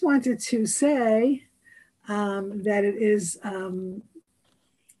wanted to say that it is,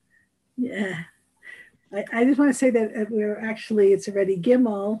 yeah, I just want to say that we're actually, it's already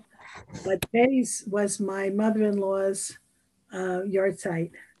Gimel, but Betty's was my mother-in-law's yard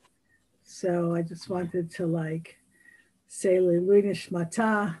site. So I just wanted to like say Leilu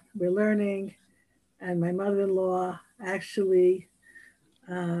Nishmata, we're learning, and my mother-in-law actually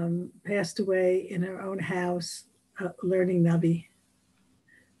passed away in her own house learning Navi.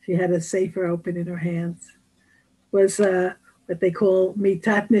 She had a sefer open in her hands. Was what they call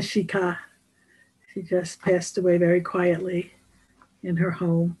mitat neshika. She just passed away very quietly in her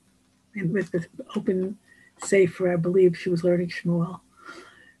home, and with the open sefer, I believe she was learning Shmuel.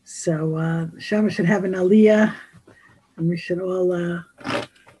 So Shama should have an aliyah, and we should all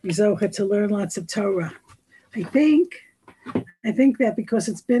be zocha to learn lots of Torah. I think, I think that because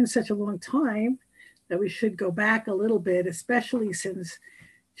it's been such a long time, that we should go back a little bit, especially since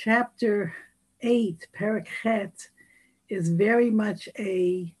chapter 8, Perek Chet, is very much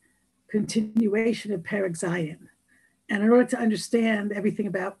a continuation of Perek Zayin. And in order to understand everything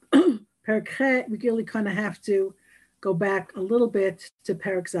about Perek Chet, we really kind of have to go back a little bit to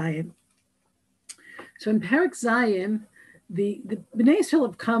Perek Zayin. So in Perek Zayin, the Bnei Israel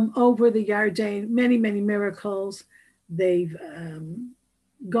have come over the Yarden, many, many miracles. They've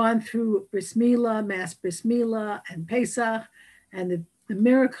gone through Bris Milah, Mass Bris Milah, and Pesach, and the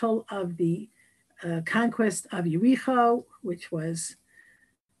miracle of the conquest of Yericho, which was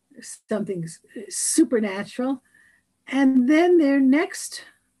something supernatural. And then their next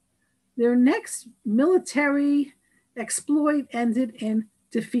military exploit ended in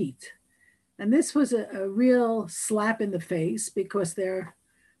defeat. And this was a real slap in the face because they're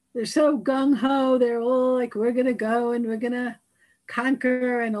so gung-ho, they're all like, we're gonna go and we're gonna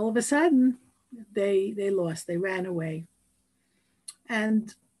conquer, and all of a sudden they lost, they ran away.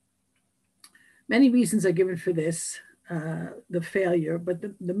 And many reasons are given for this, the failure, but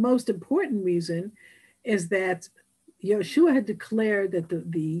the most important reason is that Yeshua had declared that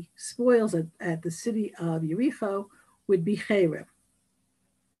the spoils at the city of Yericho would be cherem.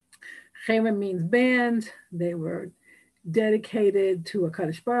 Cherem means banned. They were dedicated to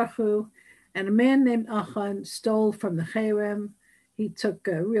HaKadosh Baruch Hu, and a man named Achan stole from the cherem. He took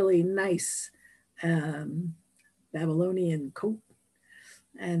a really nice Babylonian coat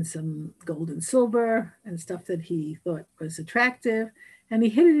and some gold and silver and stuff that he thought was attractive, and he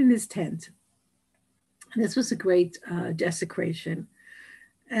hid it in his tent. And this was a great desecration.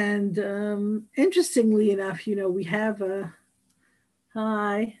 And interestingly enough, we have a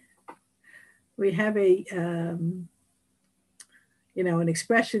an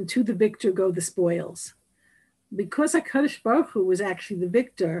expression, to the victor go the spoils. Because HaKadosh Baruch Hu was actually the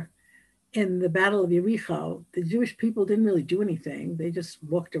victor in the Battle of Yericho, the Jewish people didn't really do anything. They just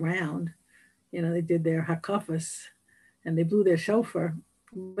walked around. They did their hakafas and they blew their shofar,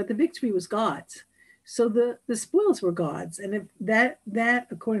 but the victory was God's. So the spoils were God's. And if that,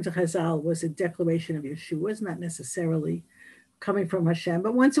 according to Chazal, was a declaration of Yeshua, it's not necessarily coming from Hashem,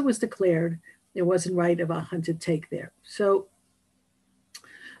 but once it was declared, it wasn't right of Achan to take there. So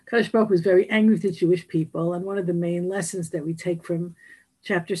Kadosh Baruch was very angry with the Jewish people, and one of the main lessons that we take from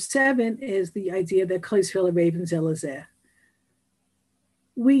chapter 7 is the idea that Kol Yisrael are ravens elazeh.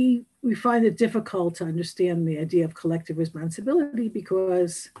 We find it difficult to understand the idea of collective responsibility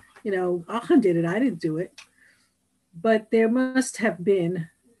because, Achan did it, I didn't do it. But there must have been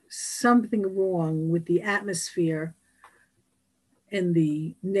something wrong with the atmosphere in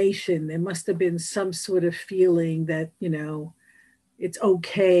the nation. There must have been some sort of feeling that, it's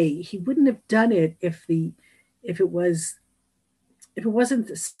okay. He wouldn't have done it if it wasn't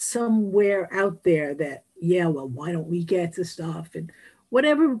somewhere out there that, well, why don't we get the stuff? And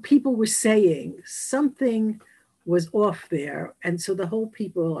whatever people were saying, something was off there. And so the whole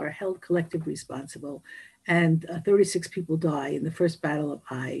people are held collectively responsible. And 36 people die in the first battle of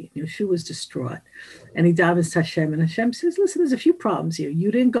Ai. Yeshua was distraught. And he davens to Hashem. And Hashem says, listen, there's a few problems here.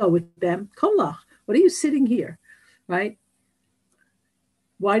 You didn't go with them. Kolach, what are you sitting here, right?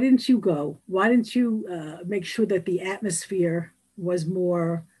 Why didn't you go? Why didn't you make sure that the atmosphere was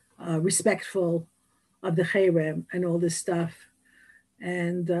more respectful of the cherem and all this stuff?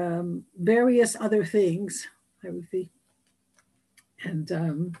 And various other things. And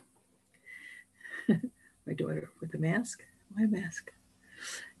my daughter with a mask. Why a mask?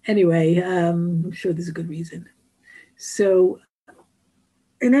 Anyway, I'm sure there's a good reason. So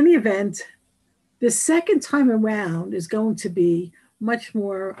in any event, the second time around is going to be much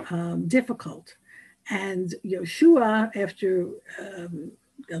more difficult. And Yeshua, after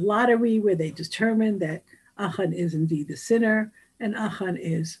the lottery where they determined that Achan is indeed the sinner and Achan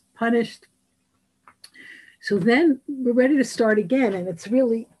is punished. So then we're ready to start again, and it's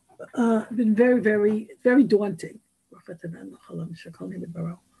really been very, very, very daunting.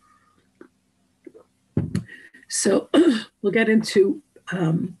 So we'll get into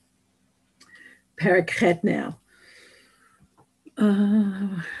Perek Chet now.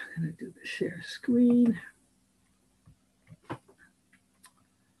 I'm going to do the share screen.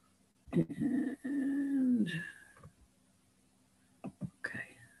 And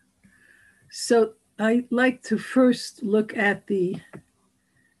okay. So I like to first look at the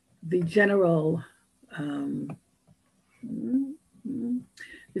general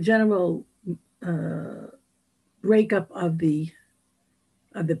breakup of the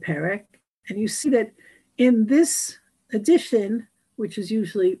Perek, and you see that in this edition, which is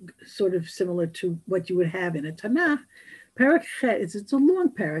usually sort of similar to what you would have in a Tanakh, Perek Chet it's a long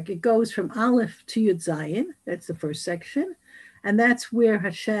Perek. It goes from Aleph to Yud Zayin. That's the first section, and that's where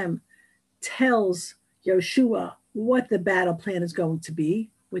Hashem tells Yoshua what the battle plan is going to be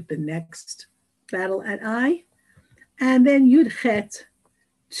with the next battle at Ai. And then Yud Chet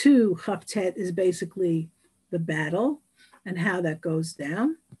to Chaftet is basically the battle and how that goes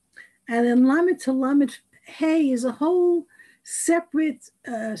down. And then Lamed to Lamed Hey is a whole separate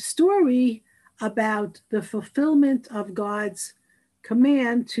story about the fulfillment of God's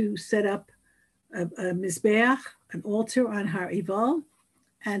command to set up a Mizbeach, an altar on Har Ival,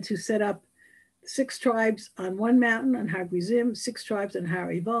 and to set up 6 tribes on one mountain on Har Grizim, 6 tribes on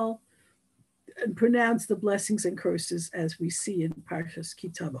Har Ival, and pronounce the blessings and curses as we see in Parshas Ki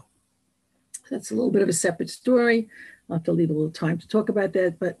Tavo. That's a little bit of a separate story. I'll have to leave a little time to talk about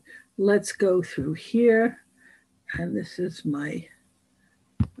that, but let's go through here. And this is my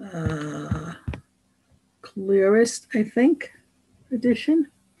clearest, I think,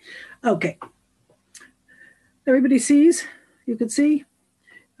 edition. Okay. Everybody sees? You can see?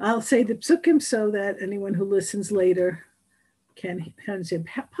 I'll say the psukim so that anyone who listens later can understand.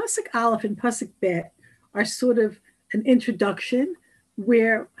 Pasuk Aleph and Pasuk Bet are sort of an introduction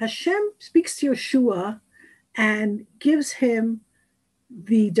where Hashem speaks to Yeshua and gives him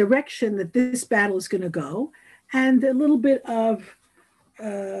the direction that this battle is going to go, and a little bit of,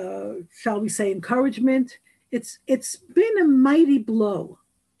 shall we say, encouragement. It's been a mighty blow.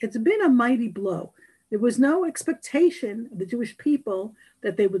 It's been a mighty blow. There was no expectation of the Jewish people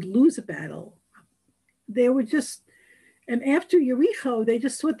that they would lose a battle. They were just, and after Yericho, they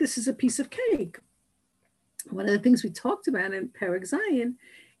just thought this is a piece of cake. One of the things we talked about in Perek Zayin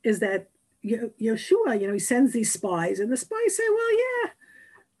is that Yeshua, he sends these spies, and the spies say, well, yeah,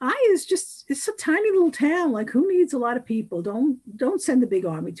 Ai is just, it's a tiny little town. Like, who needs a lot of people? Don't send a big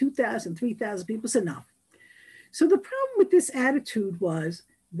army. 2,000, 3,000 people is enough. So the problem with this attitude was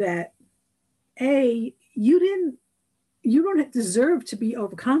that, A, you don't deserve to be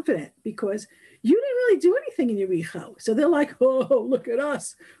overconfident because you didn't really do anything in Yericho. So they're like, oh, look at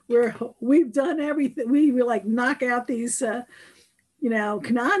us. We've done everything. We were like knock out these,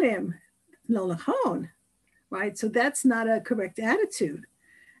 Canaanim, no nachon, right? So that's not a correct attitude.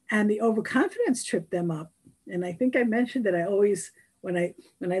 And the overconfidence tripped them up. And I think I mentioned that I always, when I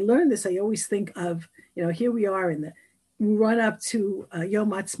learned this, I always think of, here we are in the run up to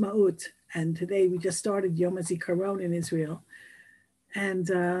Yom Ha'atzmaut. And today we just started Yom HaZikaron in Israel. And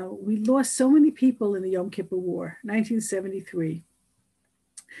we lost so many people in the Yom Kippur War, 1973.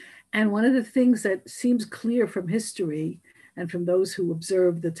 And one of the things that seems clear from history and from those who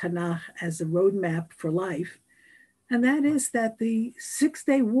observe the Tanakh as a roadmap for life, and that is that the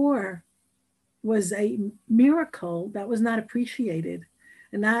 6-day war was a miracle that was not appreciated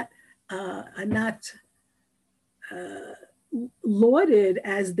and not lauded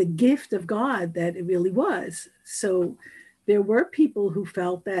as the gift of God that it really was. So there were people who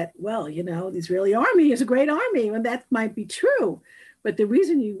felt that, well, the Israeli army is a great army, and that might be true. But the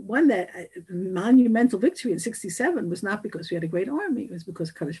reason you won that monumental victory in 1967 was not because we had a great army. It was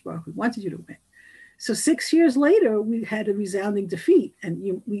because Kadosh Baruch Hu wanted you to win. So 6 years later, we had a resounding defeat,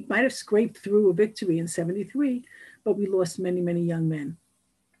 and we might have scraped through a victory in 1973, but we lost many, many young men.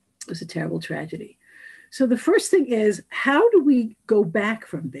 It was a terrible tragedy. So the first thing is, how do we go back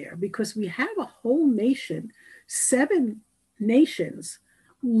from there? Because we have a whole nation, 7 nations,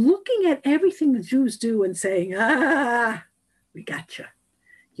 looking at everything the Jews do and saying, we got you.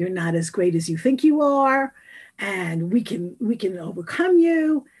 You're not as great as you think you are, and we can overcome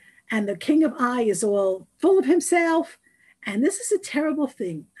you. And the king of Ai is all full of himself. And this is a terrible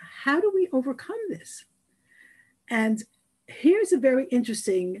thing. How do we overcome this? And here's a very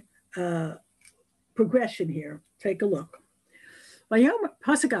interesting progression here. Take a look.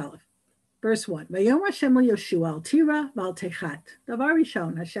 Pasuk Aleph. Verse 1. Vayom Hashem el Yoshua al tira val techat. Davar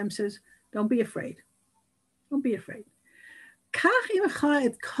Rishon, Hashem says, don't be afraid. Don't be afraid. Kach imecha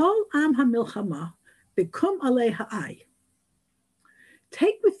et kol am hamilchama bekum alei ha'ai.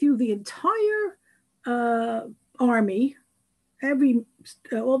 Take with you the entire army,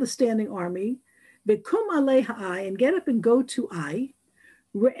 all the standing army, bekum alei ha'ai, and get up and go to Ai.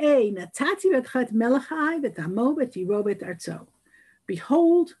 Re'ei natati v'tchat melech Ai v'tamo v'tiro v'tarzo.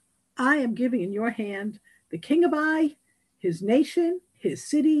 Behold, I am giving in your hand the king of Ai, his nation, his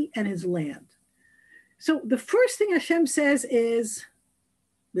city, and his land. So the first thing Hashem says is,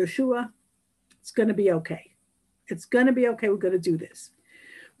 Yoshua, it's going to be okay. It's going to be okay. We're going to do this.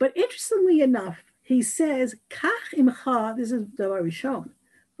 But interestingly enough, he says, Kach imcha, this is the Rishon.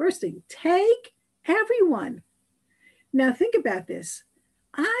 First thing, take everyone. Now think about this.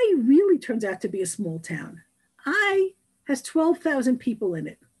 Ai really turns out to be a small town. Ai has 12,000 people in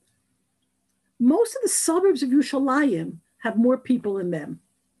it. Most of the suburbs of Yerushalayim have more people in them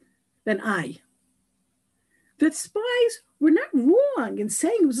than Ai. The spies were not wrong in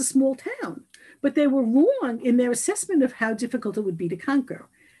saying it was a small town, but they were wrong in their assessment of how difficult it would be to conquer.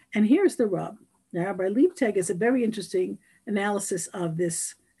 And here's the rub. Now, Rabbi Liebtag is a very interesting analysis of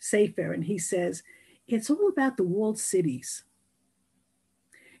this Sefer, and he says, it's all about the walled cities.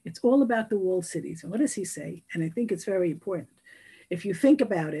 It's all about the walled cities. And what does he say? And I think it's very important. If you think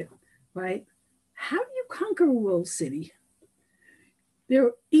about it, right? How do you conquer a walled city?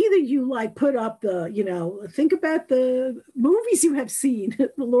 Either you like put up think about the movies you have seen,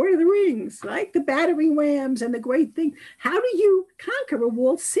 The Lord of the Rings, right? The battering rams and the great thing. How do you conquer a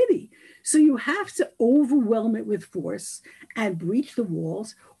walled city? So you have to overwhelm it with force and breach the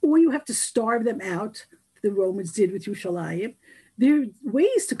walls, or you have to starve them out. The Romans did with Yerushalayim. There are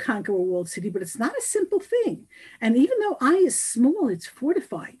ways to conquer a walled city, but it's not a simple thing. And even though Ai is small, it's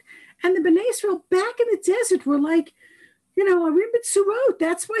fortified. And the Bnei Israel back in the desert were like, Arim B'Tzurot,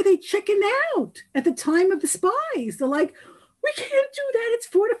 that's why they chickened out at the time of the spies. They're like, we can't do that. It's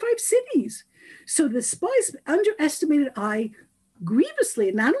fortified cities. So the spies underestimated Ai grievously.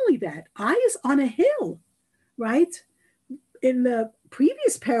 And not only that, Ai is on a hill, right? In the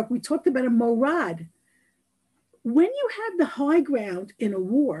previous parak, we talked about a morad. When you have the high ground in a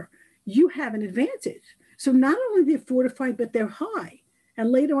war, you have an advantage. So not only they're fortified, but they're high.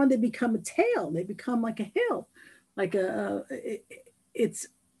 And later on, they become a tail. They become like a hill. It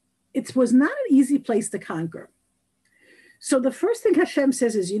was not an easy place to conquer. So the first thing Hashem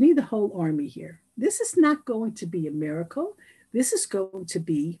says is you need the whole army here. This is not going to be a miracle. This is going to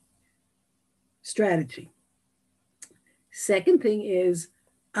be strategy. Second thing is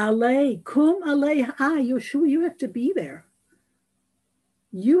Alei, kum alei ha'ai, Yoshua, you have to be there.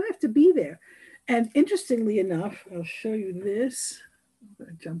 You have to be there. And interestingly enough, I'll show you this. I'm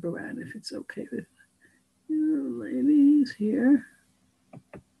going to jump around if it's okay with you ladies here.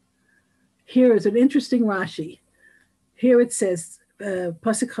 Here is an interesting Rashi. Here it says,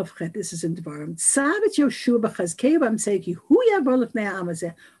 Pasuk Chavchet, this is in Devarim. Tzavet Yoshua b'chazkei b'amseiki, hu yavor l'fnei ha'am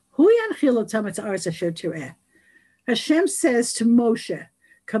hazeh, hu yanchil otam et ha'aretz asher tireh. Hashem says to Moshe,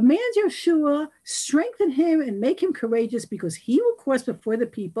 command Yoshua, strengthen him and make him courageous because he will cross before the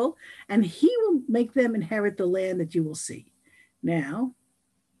people and he will make them inherit the land that you will see. Now,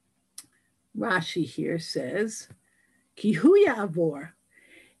 Rashi here says, Ki hu ya'avor.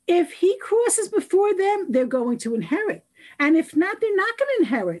 If he crosses before them, they're going to inherit. And if not, they're not going to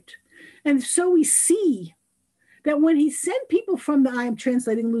inherit. And so we see that when he sent people from the Ai, I'm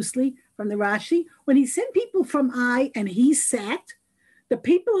translating loosely from the Rashi, when he sent people from Ai and he sat, the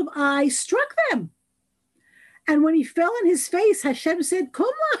people of Ai struck them. And when he fell on his face, Hashem said,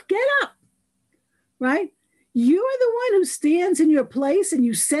 Kumlach, get up, right? You are the one who stands in your place and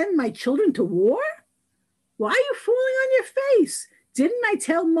you send my children to war? Why are you falling on your face? Didn't I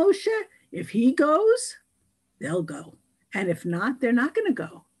tell Moshe, if he goes, they'll go. And if not, they're not going to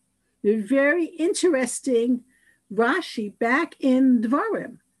go. They're very interesting Rashi back in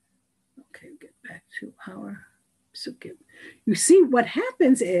Dvarim. Okay, get back to our Sukkim. You see, what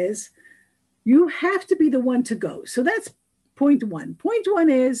happens is you have to be the one to go. So that's point one. Point one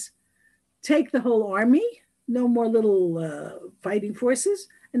is take the whole army, no more little fighting forces.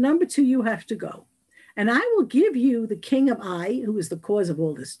 And number two, you have to go. And I will give you the king of Ai, who is the cause of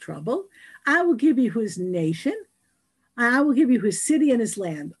all this trouble. I will give you his nation. I will give you his city and his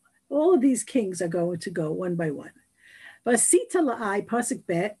land. All of these kings are going to go one by one. Vasita la'ai, pasuk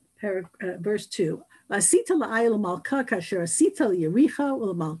bet, verse 2. Vasita la'ai l'malka kasher asita l'yericha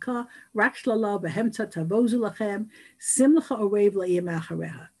l'malka rak shlala behemta tavozu lachem simlacha orev la'im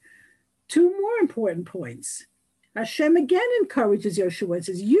achareha. Two more important points. Hashem again encourages Yoshua and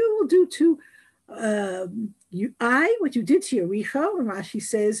says, you will do to what you did to Yericho. And Rashi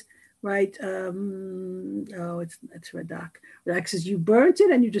says, right, it's Radak. Radak says, you burnt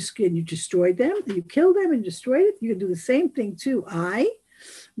it and you destroyed them, and you killed them and destroyed it. You can do the same thing too,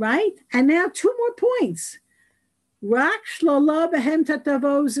 right? And now 2 more points. Rak shlola behem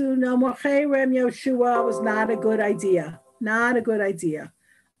tatavozu no more cherem Yoshua was not a good idea. Not a good idea.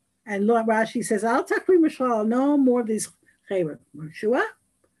 And Lord Rashi says, Al takri mishal, no more of these cherem. Yoshua,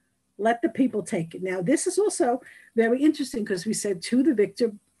 let the people take it. Now, this is also very interesting because we said to the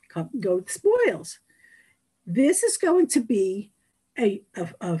victor go with spoils. This is going to be a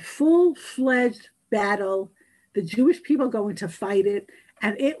full-fledged battle. The Jewish people are going to fight it.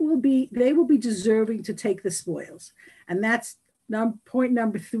 And they will be deserving to take the spoils. And that's point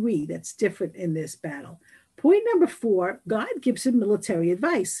number 3 that's different in this battle. Point number 4, God gives him military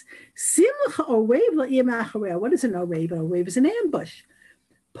advice. What is an orev? An orev is an ambush.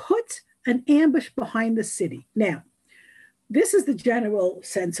 Put an ambush behind the city. Now, this is the general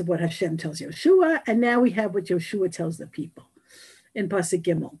sense of what Hashem tells Yoshua. And now we have what Yoshua tells the people in Pasuk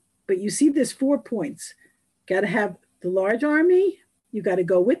Gimel. But you see there's 4 points. Got to have the large army. You got to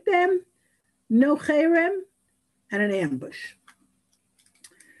go with them, no cherem, and an ambush.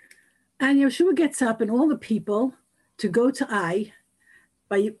 And Yoshua gets up and all the people to go to Ai.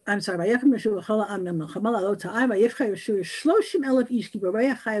 So he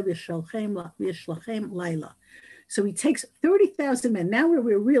takes 30,000 men. Now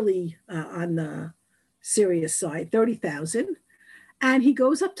we're really on the serious side, 30,000. And he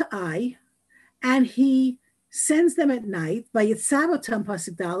goes up to Ai and he sends them at night. And he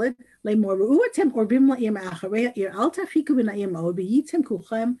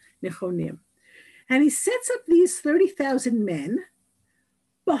sets up these 30,000 men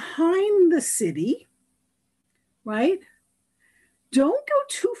behind the city, right? Don't go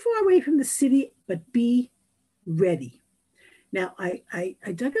too far away from the city, but be ready. Now, I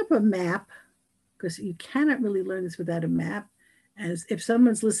dug up a map because you cannot really learn this without a map. As if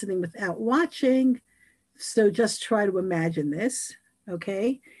someone's listening without watching, so just try to imagine this,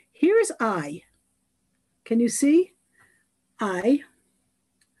 okay? Here's Ai. Can you see? Ai.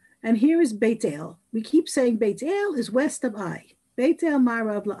 And here is Beit El. We keep saying Beit El is west of Ai. Beit El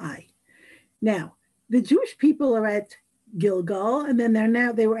Marav LaAi. Now, the Jewish people are at Gilgal, and then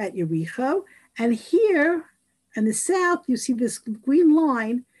they were at Yericho. And here in the south, you see this green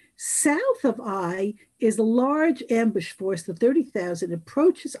line. South of Ai is a large ambush force. The 30,000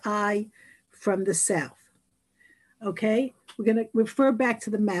 approaches Ai from the south. Okay, we're going to refer back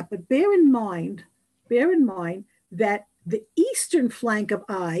to the map, but bear in mind that the eastern flank of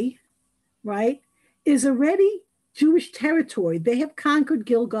Ai, right, is already Jewish territory. They have conquered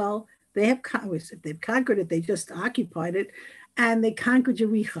Gilgal. If they've conquered it, they just occupied it, and they conquered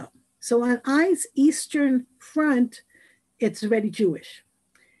Jericho. So on Ai's eastern front, it's already Jewish.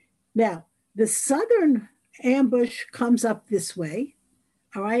 Now, the southern ambush comes up this way,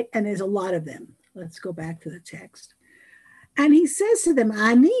 all right, and there's a lot of them. Let's go back to the text. And he says to them,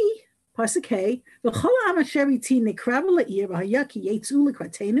 Ani, Pasuk Hey, v'chol ha'am asher iti nekrav la'ir v'haya ki yetzu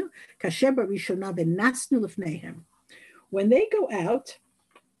l'kratenu kasher b'rishona v'nasnu l'fneihem. When they go out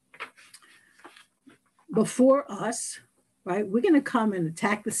before us, right, we're going to come and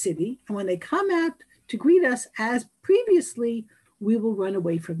attack the city. And when they come out to greet us as previously, we will run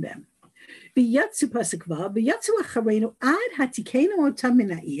away from them. V'yatzu Pasuk Vav, v'yatzu acharenu ad hatikenu otam min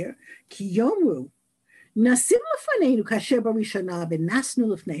ha'ir ki yomru nasim l'fanenu kasher b'rishona v'nasnu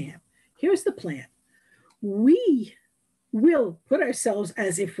l'fneihem. Here's the plan. We will put ourselves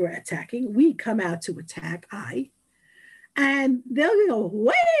as if we're attacking. We come out to attack and they'll go,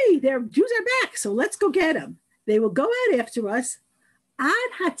 way, their Jews are back, so let's go get them. They will go out after us.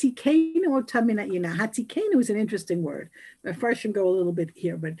 Ad hatikenu otamina. Hatikenu is an interesting word. My first should go a little bit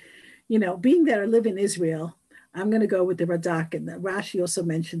here, but being that I live in Israel, I'm going to go with the Radak, and the Rashi also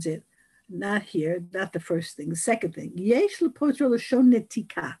mentions it. Not here, not the first thing. The second thing, yesh lepotro l'shon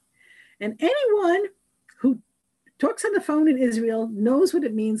netika. And anyone who talks on the phone in Israel knows what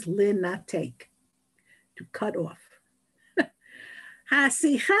it means, lin, not take, to cut off.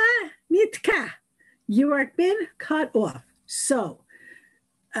 Hasicha nitka. You are been cut off. So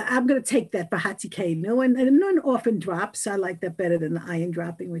I'm going to take that bahatikenu, and none often drops. I like that better than the iron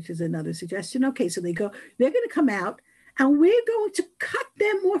dropping, which is another suggestion. Okay, so they're going to come out, and we're going to cut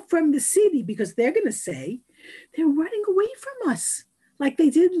them off from the city because they're going to say they're running away from us like they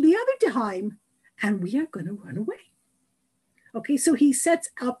did the other time, and we are going to run away. Okay, so he sets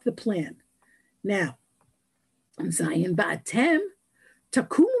up the plan. Now, Zion Ba'atem,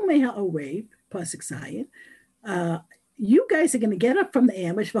 Takumu Meha Orev, Pasuk Zion, uh, you guys are going to get up from the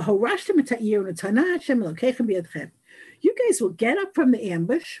ambush. You guys will get up from the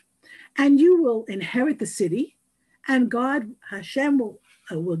ambush and you will inherit the city, and God, Hashem, will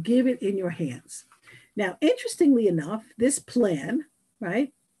give it in your hands. Now, interestingly enough, this plan,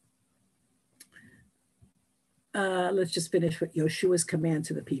 right? Let's just finish with Yoshua's command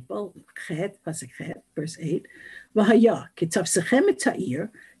to the people. Verse 8. V'haya, kitavsechem et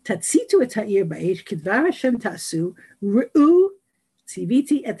ha'ir, tatzitu et ha'ir ba'esh, kidvar Hashem ta'asu, re'u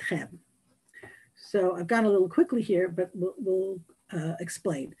tziviti etchem. So I've gone a little quickly here, but we'll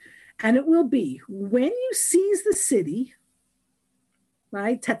explain. And it will be, when you seize the city,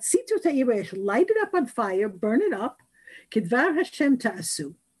 right? Tatzitu et ha'ir ba'esh, light it up on fire, burn it up, kidvar Hashem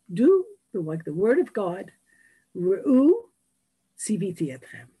ta'asu, do like the word of God, Re'u tziviti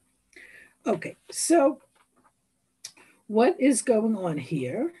etchem. Okay, so what is going on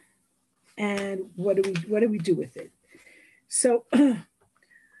here, and what do we do with it? So,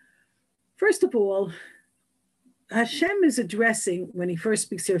 first of all, Hashem is addressing, when he first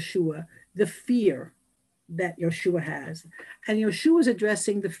speaks to Yoshua, the fear that Yoshua has, and Yoshua is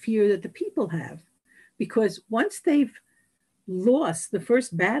addressing the fear that the people have, because once they've lost the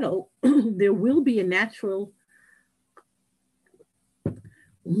first battle, there will be a natural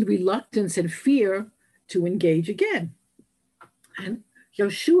reluctance and fear to engage again. And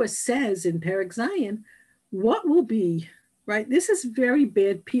Yoshua says in Perek Zion, what will be, right? This is very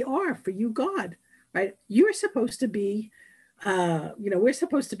bad PR for you, God, right? You're supposed to be, we're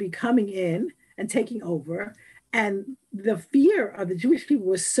supposed to be coming in and taking over. And the fear of the Jewish people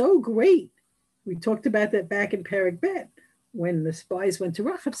was so great. We talked about that back in Perek Bet, when the spies went to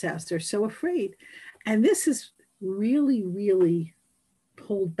Rachav's house. They're so afraid. And this is really, really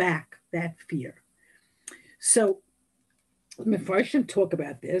pulled back that fear. So Mefarshim talk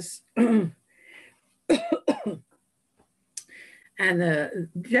about this, and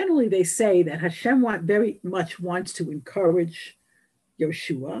generally they say that Hashem very much wants to encourage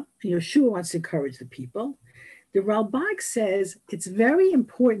Yoshua, and Yoshua wants to encourage the people. The Ralbag says it's very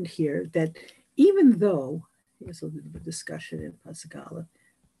important here that even though, here's a little bit of discussion in Pasuk Aleph,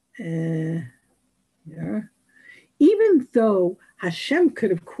 even though Hashem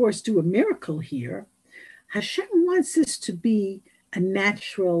could, of course, do a miracle here, Hashem wants this to be a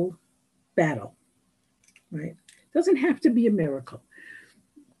natural battle, right? It doesn't have to be a miracle.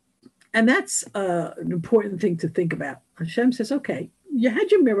 And that's an important thing to think about. Hashem says, okay, you had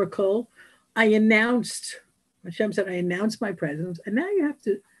your miracle. Hashem said, I announced my presence, and now you have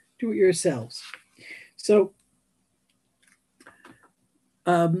to do it yourselves. So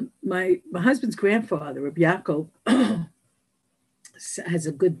my husband's grandfather, Rabbi Yaakov, has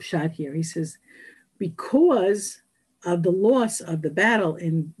a good shot here. He says, because of the loss of the battle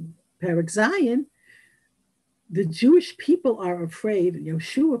in Perek Zion, the Jewish people are afraid, and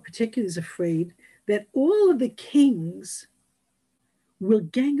Yoshua particularly is afraid, that all of the kings will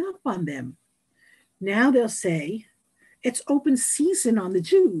gang up on them. Now they'll say, it's open season on the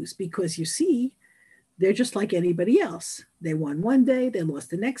Jews, because you see, they're just like anybody else. They won one day, they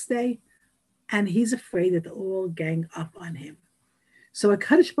lost the next day, and he's afraid that they'll all gang up on him. So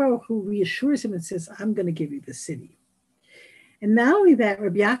HaKadosh Baruch Hu reassures him and says, I'm going to give you the city. And not only that,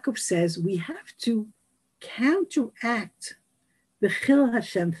 Rabbi Yaakov says we have to counteract the Chil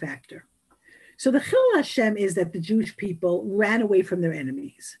Hashem factor. So the Chil Hashem is that the Jewish people ran away from their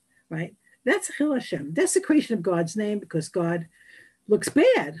enemies, right? That's Chil Hashem, desecration of God's name, because God looks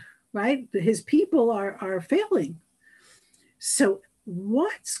bad, right? His people are failing. So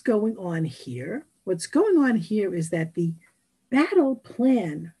what's going on here? What's going on here is that the battle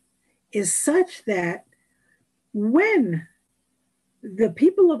plan is such that when the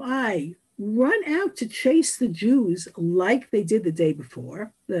people of Ai run out to chase the Jews like they did the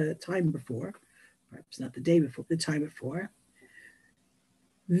time before, perhaps not the day before, the time before,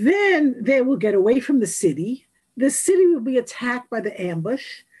 then they will get away from the city. The city will be attacked by the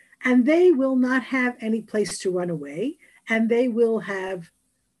ambush, and they will not have any place to run away, and they will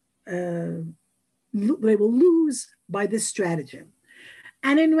lose by this stratagem.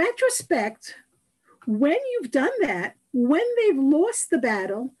 And in retrospect, when you've done that, when they've lost the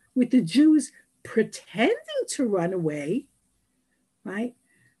battle with the Jews pretending to run away, right?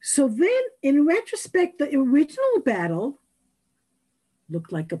 So then in retrospect, the original battle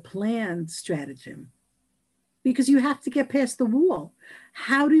looked like a planned stratagem, because you have to get past the wall.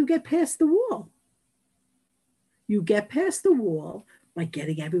 How do you get past the wall? You get past the wall by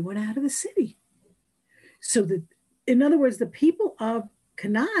getting everyone out of the city. So in other words, the people of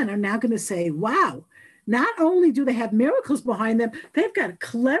Canaan are now going to say, wow, not only do they have miracles behind them, they've got a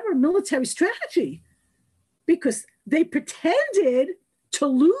clever military strategy, because they pretended to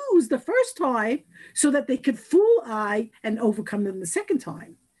lose the first time so that they could fool I and overcome them the second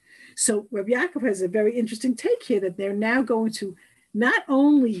time. So Rabbi Yaakov has a very interesting take here that they're now going to not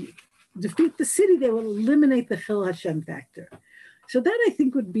only defeat the city, they will eliminate the Chil Hashem factor. So that I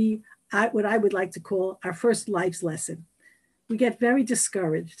think would be what I would like to call our first life's lesson. We get very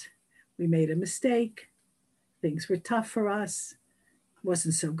discouraged. We made a mistake. Things were tough for us.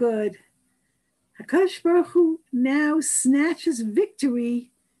 Wasn't so good. HaKadosh Baruch Hu now snatches victory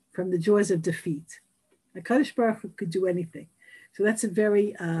from the jaws of defeat. HaKadosh Baruch Hu could do anything. So that's a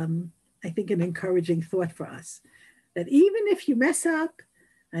very, I think, an encouraging thought for us. That even if you mess up,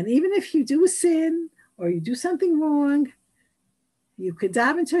 and even if you do a sin, or you do something wrong, you could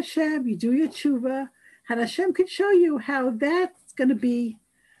dive into Hashem, you do your tshuva, and Hashem could show you how that's going to be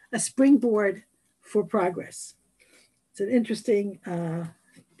a springboard for progress. It's an interesting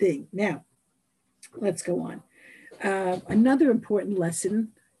thing. Now, let's go on. Another important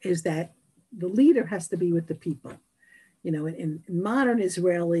lesson is that the leader has to be with the people. You know, in modern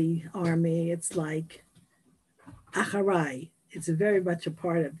Israeli army, it's like Acharai. It's very much a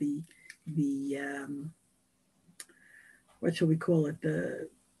part of the what shall we call it?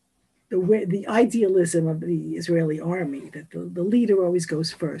 The idealism of the Israeli army, that the leader always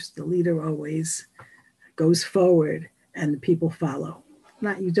goes first. The leader always goes forward and the people follow.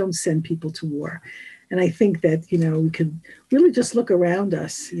 You don't send people to war. And I think that, you know, we could really just look around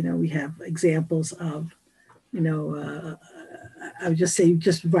us. You know, we have examples of, you know, I would just say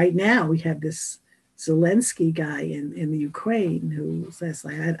just right now, we have this Zelensky guy in the Ukraine who says,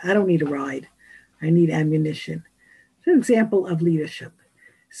 like, I don't need a ride. I need ammunition. It's an example of leadership.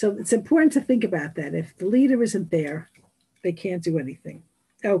 So it's important to think about that. If the leader isn't there, they can't do anything.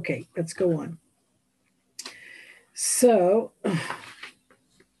 Okay, let's go on. So,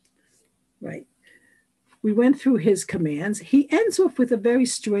 right. We went through his commands. He ends off with a very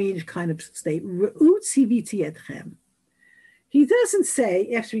strange kind of statement. He doesn't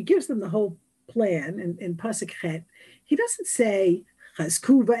say, after he gives them the whole plan in Pasuk Chet, he doesn't say,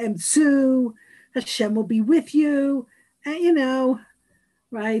 Chazku v'emtzu, Hashem will be with you, you know,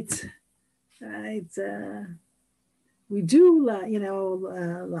 right? We do, you know,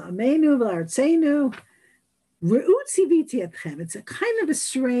 la'amenu v'la'artzenu, re'ut tziviti etchem. It's a kind of a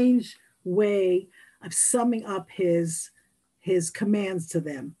strange way of summing up his commands to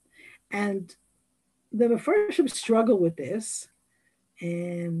them. And the Mefarshim struggle with this.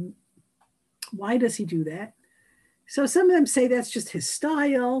 And why does he do that? So some of them say that's just his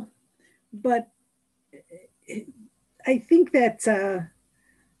style, but I think that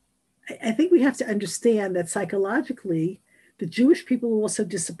I think we have to understand that psychologically, the Jewish people were also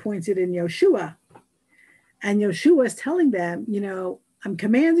disappointed in Yoshua. And Yoshua is telling them, you know, I'm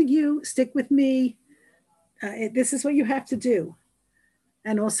commanding you, stick with me. This is what you have to do.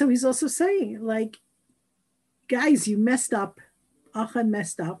 And also, he's also saying, like, guys, you messed up. Achan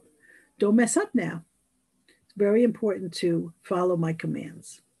messed up. Don't mess up now. It's very important to follow my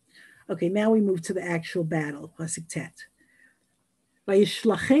commands. Okay, now we move to the actual battle, Pasuk Tet.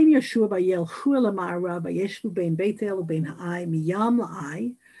 Vayishlachem Yeshua vayelchu el ha'ma'arav vayeshvu bein Beit El ubein ha'ai miyam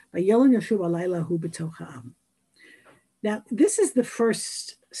la'ai vayelon Yeshua b'layla hu b'toch ha'am. Now, this is the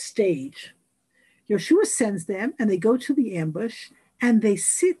first stage. Yeshua sends them, and they go to the ambush, and they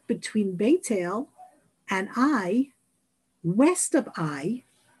sit between Beit El and Ai, west of Ai,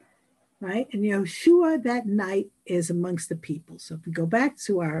 right? And Yeshua that night is amongst the people. So if we go back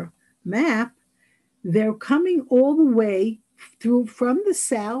to our map, they're coming all the way through from the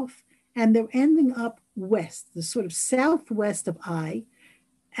south, and they're ending up west, the sort of southwest of Ai,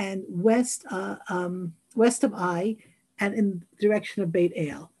 and west of Ai, and in the direction of Beit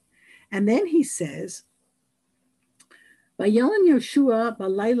El. And then he says, Vayalan Yoshua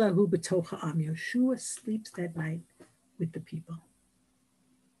balayla hu b'toch ha'am. Yoshua sleeps that night with the people.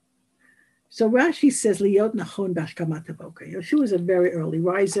 So Rashi says, Liot nachon b'ashkamat haboker. Yoshua is a very early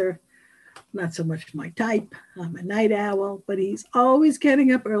riser, not so much my type. I'm a night owl, but he's always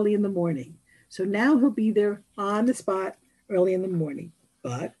getting up early in the morning. So now he'll be there on the spot early in the morning.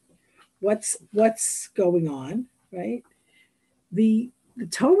 But what's going on, right? The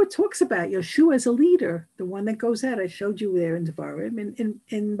Torah talks about Yeshua as a leader, the one that goes out. I showed you there in Devarim.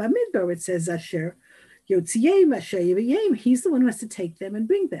 In Bamidbar, it says Asher Yotziyim, Asher Yivayim. He's the one who has to take them and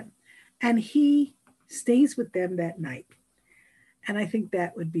bring them. And he stays with them that night. And I think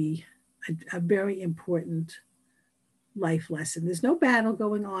that would be a very important life lesson. There's no battle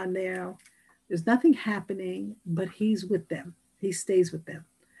going on there. There's nothing happening, but he's with them. He stays with them.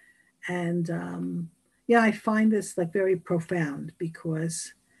 And I find this like very profound,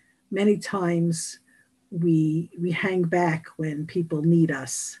 because many times we hang back when people need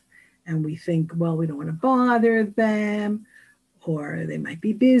us, and we think, well, we don't want to bother them, or they might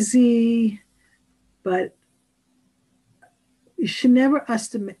be busy. But you should never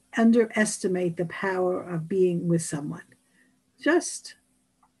underestimate the power of being with someone. Just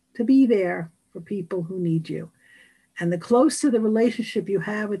to be there for people who need you. And the closer the relationship you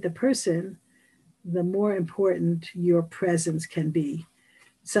have with the person, the more important your presence can be.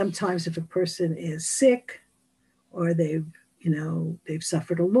 Sometimes if a person is sick, or they've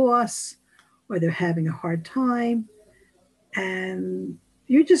suffered a loss, or they're having a hard time, and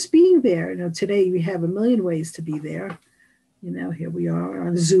you're just being there. Today we have a million ways to be there. Here we are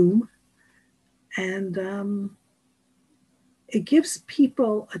on Zoom, and it gives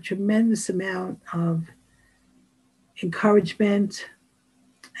people a tremendous amount of encouragement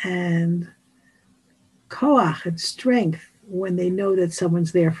and koach and strength when they know that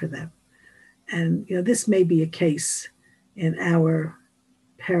someone's there for them. And this may be a case in our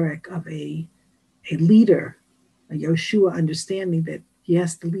parak of a leader, a Yoshua, understanding that he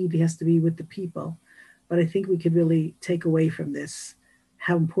has to lead, he has to be with the people. But I think we could really take away from this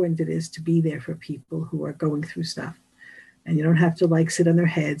how important it is to be there for people who are going through stuff. And you don't have to sit on their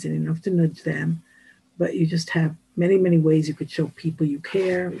heads, and you don't have to nudge them, but you just have many, many ways you could show people you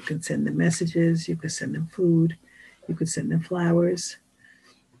care. You can send them messages, you could send them food, you could send them flowers.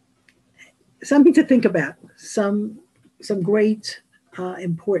 Something to think about, some great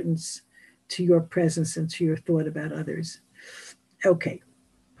importance to your presence and to your thought about others. Okay,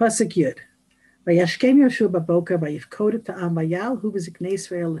 Pasuk Yud. Vayashkem Yoshua baboker vayifkod et ha'am vayal hu b'ziknei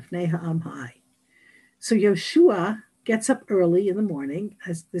Yisrael lifnei ha'am ha'ai. So Yoshua gets up early in the morning,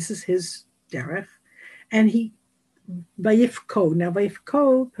 as this is his derech, and he vayifkod. Now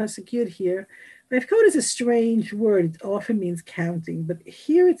vayifkod, Pasuk Yud here, vayifkod is a strange word. It often means counting, but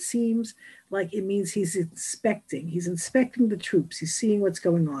here it seems like it means he's inspecting. He's inspecting the troops. He's seeing what's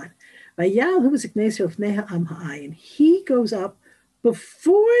going on. Vayal hu b'ziknei Yisrael lifnei ha'am ha'ai, and he goes up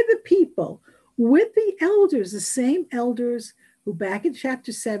before the people with the elders, the same elders who back in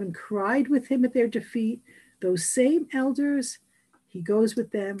chapter 7 cried with him at their defeat. Those same elders, he goes with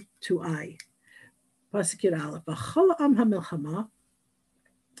them to Ai. Pasuk Yud Aleph. V'chol am hamilchama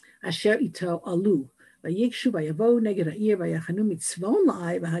asher ito alu vayikshu vayavo neged ha'ir vayachanu mitzvon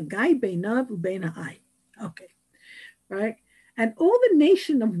la'ai v'hagai beinav ubein ha'ai. Okay, right? And all the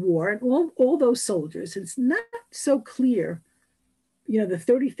nation of war and all those soldiers, it's not so clear. The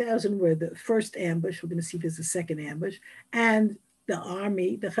 30,000 were the first ambush. We're going to see if there's a second ambush. And the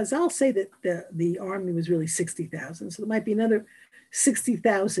army, the Chazal say that the army was really 60,000. So there might be another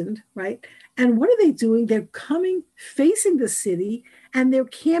 60,000, right? And what are they doing? They're coming, facing the city, and they're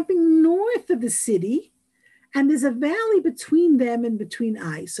camping north of the city. And there's a valley between them and between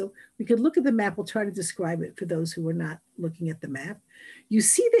Ai. So we could look at the map. We'll try to describe it for those who are not looking at the map. You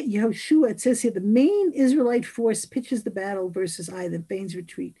see that Yehoshua, it says here, the main Israelite force pitches the battle versus Ai, that feigns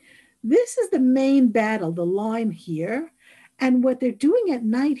retreat. This is the main battle, the line here. And what they're doing at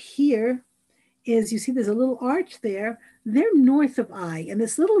night here is, you see there's a little arch there. They're north of Ai. And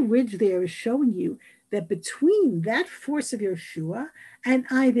this little ridge there is showing you that between that force of Yehoshua and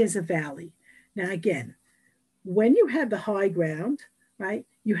Ai, there's a valley. Now, again, when you have the high ground, right,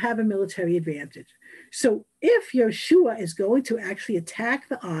 you have a military advantage. So if Yoshua is going to actually attack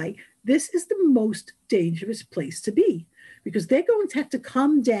the Ai, this is the most dangerous place to be, because they're going to have to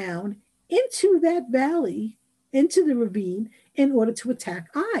come down into that valley, into the ravine, in order to attack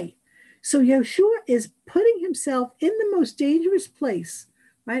Ai. So Yoshua is putting himself in the most dangerous place,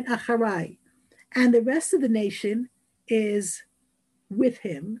 right, Acharai, and the rest of the nation is with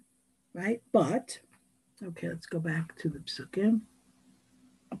him, right? But okay, let's go back to the psukim.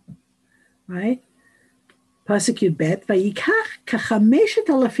 Right? Pasuk Yud Bet, Vayikach kachameshet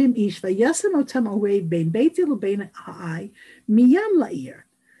alafim ish vayasam otam away bein Beit El ubein ha'ai miyam la'ir.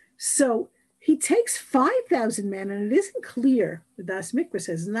 So he takes 5,000 men, and it isn't clear, the Das Mikra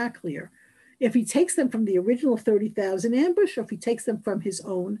says it's not clear, if he takes them from the original 30,000 ambush or if he takes them from his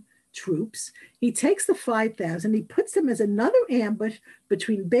own troops. He takes the 5,000, he puts them as another ambush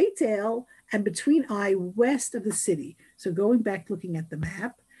between Beit El and between Ai, west of the city. So going back, looking at the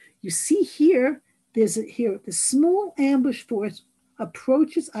map, you see here, the small ambush force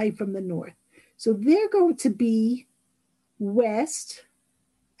approaches Ai from the north. So they're going to be west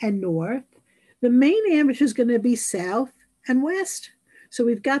and north. The main ambush is going to be south and west. So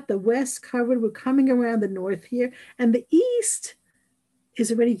we've got the west covered. We're coming around the north here. And the east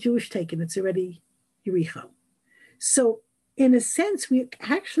is already Jewish taken. It's already Yericho. So in a sense, we're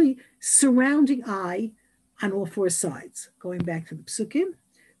actually surrounding Ai on all four sides. Going back to the psukim,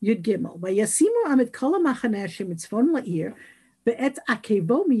 Yud Gimel. Vayasimu amid kol ha'machane asher mitzvon la'ir, be'et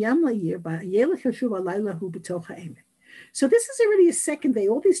akevo miyam la'ir, ba'yelech Yoshuv alayla hu b'toch ha'emek. So this is already a second day.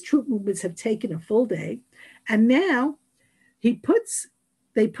 All these troop movements have taken a full day. And now they put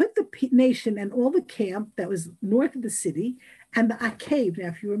the nation and all the camp that was north of the city and the Akev. Now,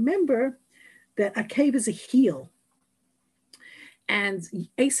 if you remember that Akev is a heel. And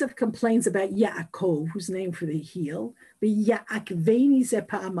Esav complains about Yaakov, who's named for the heel, that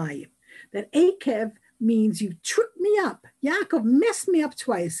Akev means you tripped me up. Yaakov messed me up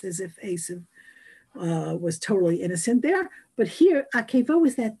twice, as if Esav was totally innocent there. But here, Akevo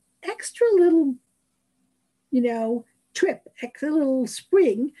is that extra little, trip, extra little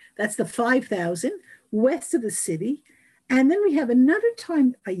spring. That's the 5,000 west of the city. And then we have another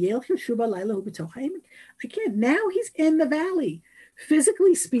time, again, now he's in the valley.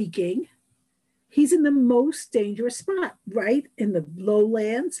 Physically speaking, he's in the most dangerous spot, right? In the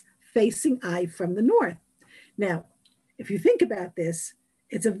lowlands, facing Ai from the north. Now, if you think about this,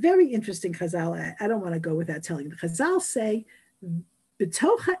 it's a very interesting chazal. I don't want to go without telling you. The chazal say,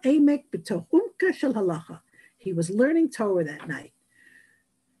 B'toch ha'emek, b'toch umka shel halacha. He was learning Torah that night.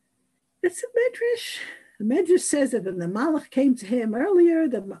 It's a medrash. The medrash says that when the Malach came to him earlier,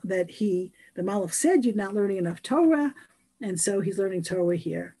 the Malach said, you're not learning enough Torah. And so he's learning Torah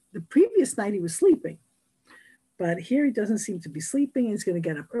here. The previous night he was sleeping. But here he doesn't seem to be sleeping. He's going to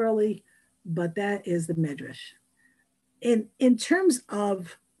get up early. But that is the medrash. In terms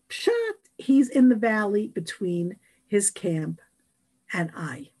of Pshat, he's in the valley between his camp and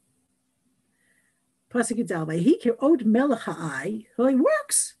Ai. Pasuk Yudalva, he kirot melech ha'ai, so he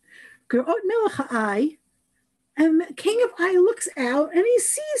works. Kirot melech ha'ai, and the king of Ai looks out and he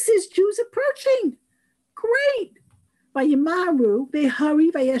sees his Jews approaching. Great. Vayimaru, they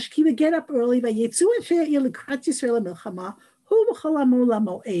hurry, vayashki, they get up early, vayetzu asher yelekrat Yisrael milchama, hu v'chalamu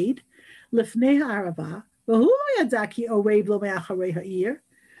lamoed, lifnei ha'arava, v'hu lo yadaki orev lo me'acharei ha'ir.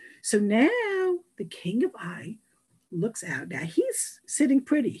 So now the king of Ai looks out. Now he's sitting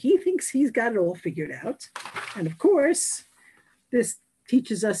pretty. He thinks he's got it all figured out. And of course, this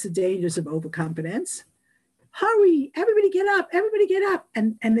teaches us the dangers of overconfidence. Hurry, everybody get up, everybody get up.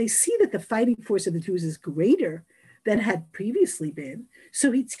 And they see that the fighting force of the Jews is greater than had previously been.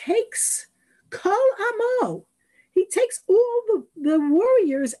 So he takes Kol Amo. He takes all the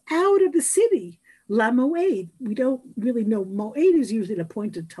warriors out of the city. La Moed. We don't really know. Moed is usually an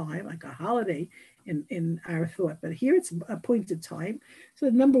appointed time, like a holiday in our thought. But here it's an appointed time. So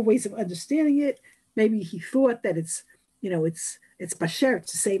a number of ways of understanding it. Maybe he thought that it's Basher,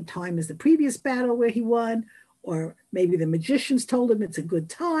 it's the same time as the previous battle where he won. Or maybe the magicians told him it's a good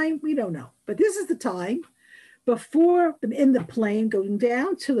time. We don't know. But this is the time before in the plain going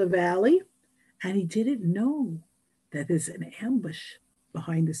down to the valley. And he didn't know that there's an ambush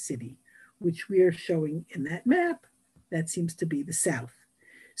behind the city, which we are showing in that map. That seems to be the south.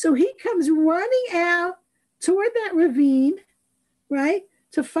 So he comes running out toward that ravine, right,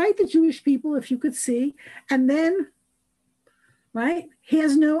 to fight the Jewish people, if you could see. And then, right, he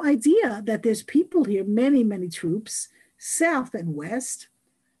has no idea that there's people here, many, many troops, south and west,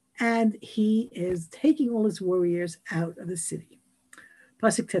 and he is taking all his warriors out of the city.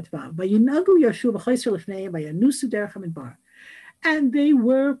 Pasuk Tetvav, Vayinagu Yoshu v'chayser lifnei vayanusu derech hamidbar. And they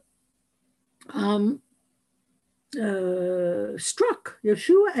were struck.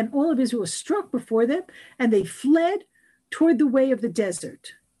 Yeshua and all of Israel were struck before them, and they fled toward the way of the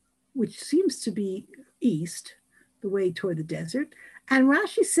desert, which seems to be east, the way toward the desert. And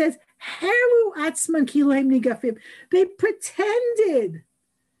Rashi says, Heru atzman kilohem nigafim. They pretended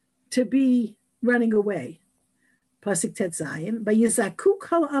to be running away. Pasuk Tet Zayin, Vayizaku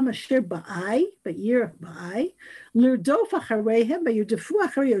kol am asher ba'ai, ba'ir ba'ai, l'rdof achareihem, vayirdefu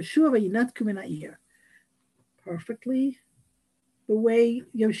acharei Yoshua, vayinatku min ha'ir. Perfectly the way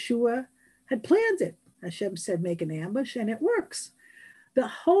Yoshua had planned it. Hashem said, make an ambush, and it works. The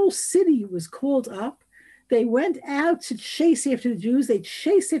whole city was called up. They went out to chase after the Jews. They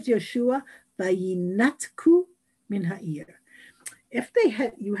chased after Yoshua, vayinatku min ha'ir. If they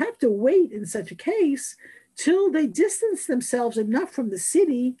had, you have to wait in such a case till they distance themselves enough from the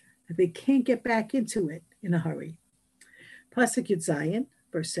city that they can't get back into it in a hurry. Pasuk Yud Zayin,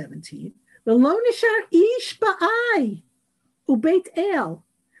 verse 17. V'lo nishar ish ba'ai ubeit el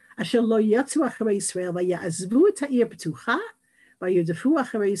asher lo yatzu acharei Yisrael v'ya'azvu et ha'ir p'tucha v'yirdefu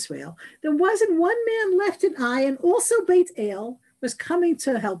acharei Yisrael. There wasn't one man left in Ai, and also Beit El was coming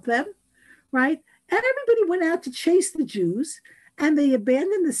to help them, right? Everybody went out to chase the Jews, and they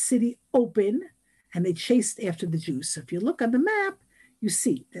abandoned the city open, and they chased after the Jews. So if you look on the map, you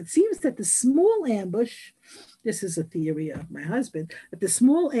see, it seems that the small ambush, this is a theory of my husband, that the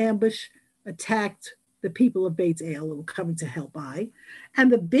small ambush attacked the people of Beit El who were coming to help Ai, and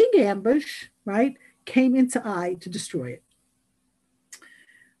the big ambush, right, came into Ai to destroy it.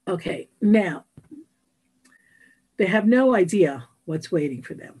 Okay, now, they have no idea what's waiting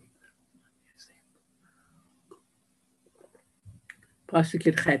for them. Pasuk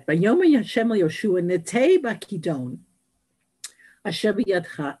Yud. Vayomer Hashem el Yoshua netei bakidon asher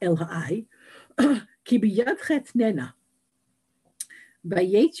biyadcha el ha'ai ki biyadcha etnena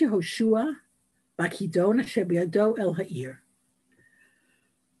vayet Yehoshua bakidon asher biyado el ha'ir.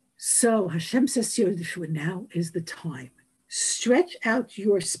 So Hashem says to Yehoshua, now is the time. Stretch out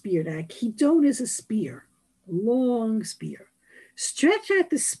your spear. Now, kidon is a spear, a long spear. Stretch out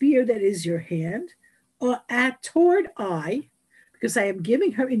the spear that is your hand, or toward Ai, because I am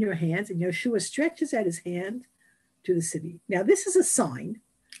giving her in your hands. And Yeshua stretches out his hand to the city. Now, this is a sign,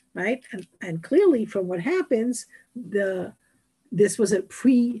 right? And clearly, from what happens, this was a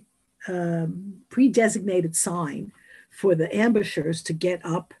pre-designated sign for the ambushers to get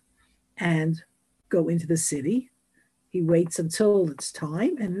up and go into the city. He waits until it's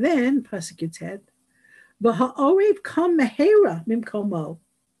time, and then Pasuk Yud, v'ha'orev kam mehera mimkomo,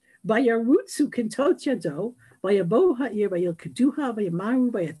 v'yarutzu kintot yado, v'yabo ha'ir v'yilkeduha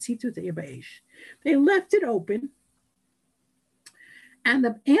v'yamaru v'yatzitu ta'ir ba'esh. They left it open, and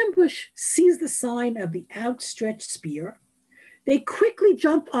the ambush sees the sign of the outstretched spear. They quickly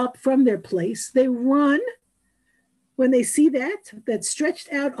jump up from their place. They run when they see that stretched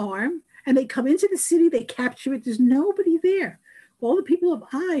out arm, and they come into the city. They capture it. There's nobody there. All the people of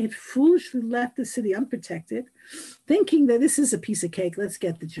Ai had foolishly left the city unprotected, thinking that this is a piece of cake. Let's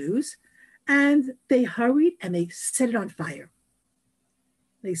get the Jews. And they hurried and they set it on fire.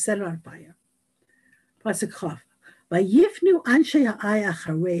 They set it on fire. Pasuk Chaf. Vayifnu anshe ha'ai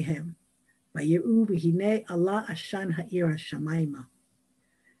achareihem, vayiru v'hinei Allah ashan ha'ir ha'shamayma.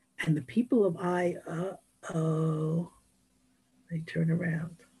 And the people of Ai, they turn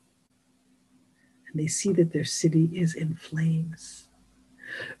around. And they see that their city is in flames.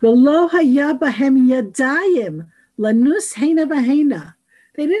 V'lo haya bahem yadayim lanus heina v'heina.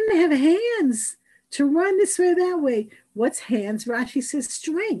 They didn't have hands to run this way or that way. What's hands? Rashi says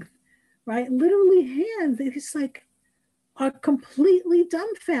strength, right? Literally hands. They just are completely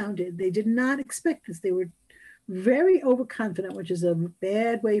dumbfounded. They did not expect this. They were very overconfident, which is a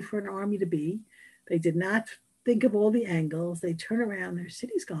bad way for an army to be. They did not think of all the angles. They turn around, their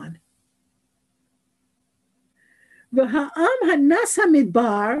city's gone. V'ha'am hanas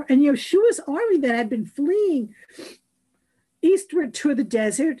hamidbar, and Yeshua's army that had been fleeing eastward to the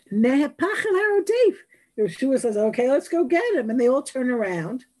desert, nehepach el harodef. Yeshua says, okay, let's go get him. And they all turn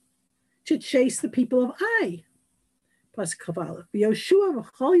around to chase the people of Ai. Pasuk Chav. V'Yoshua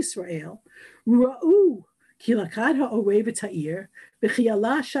v'chol Yisrael ra'u ki lakad ha'orev et ha'ir v'chi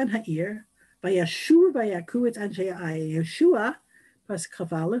ala shan ha'ir v'yashu v'yaku et anshei Ai. Yeshua, Pasuk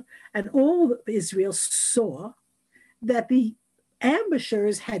Chav, and all Israel saw that the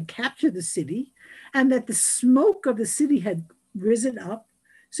ambushers had captured the city and that the smoke of the city had risen up.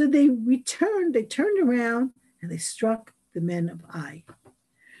 So they turned around, and they struck the men of Ai.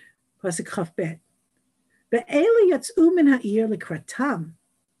 Pasuk Chaf Bet. Ve'ele yatzu min ha'ir likratam.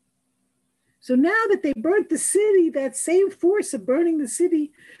 So now that they burnt the city, that same force of burning the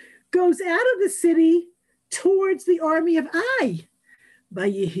city goes out of the city towards the army of Ai.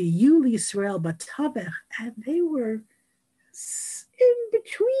 Vayihiyu Yisrael batavech, and they were in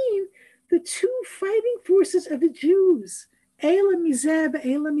between the two fighting forces of the Jews. Eila mizeh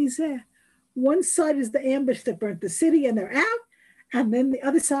ve'eila mizeh. One side is the ambush that burnt the city and they're out, and then the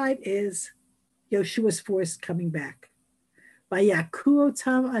other side is Yeshua's force coming back.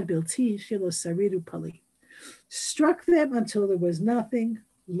 Vayakuotam ad bilti shelo saridu pali. Struck them until there was nothing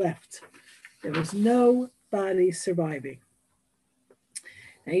left. There was no body surviving.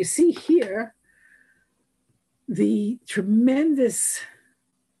 Now you see here the tremendous,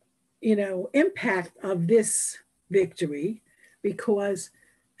 impact of this victory, because,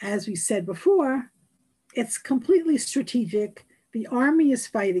 as we said before, it's completely strategic. The army is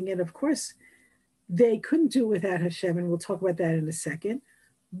fighting it. Of course, they couldn't do it without Hashem, and we'll talk about that in a second.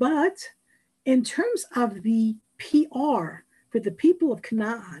 But in terms of the PR for the people of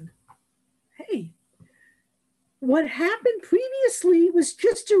Canaan, hey, what happened previously was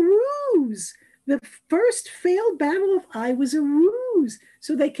just a ruse. The first failed battle of Ai was a ruse,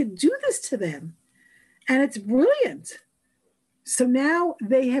 so they could do this to them. And it's brilliant. So now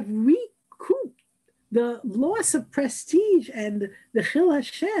they have recouped the loss of prestige and the Chil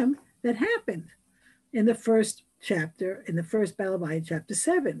Hashem that happened in the first chapter, in the first battle of Ai, chapter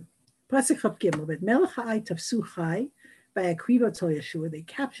 7. Pasuk Chav Gimel, but Melech Ai tafsu Chai by Akriva to Yeshua. They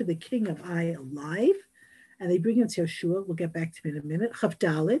capture the king of Ai alive, and they bring him to Yeshua. We'll get back to him in a minute. Chav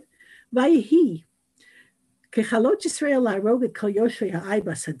Dalet, Vayehi. Kechalot Yisrael la'arog et kol yoshvei ha'ai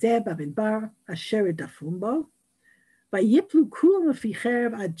basadeh b'midbar asher edafum bo. Vayiplu kulam lefi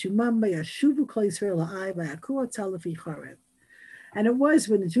cherev ad tumam vayashuvu kol Yisrael ha'ai vayaku otzal lefi chorev. And it was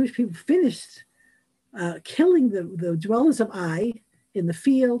when the Jewish people finished killing the dwellers of Ai in the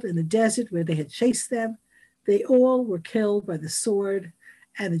field, in the desert where they had chased them, they all were killed by the sword,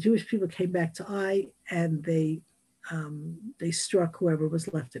 and the Jewish people came back to Ai, and they struck whoever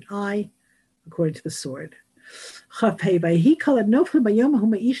was left in Ai, according to the sword. And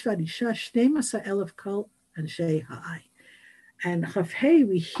Chafhei,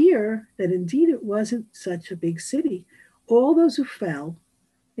 we hear that indeed it wasn't such a big city. All those who fell,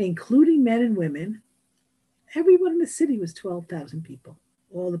 including men and women, everyone in the city was 12,000 people,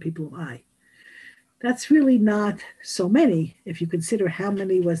 all the people of Ai. That's really not so many if you consider how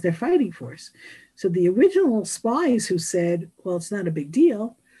many was their fighting force. So the original spies who said, well, it's not a big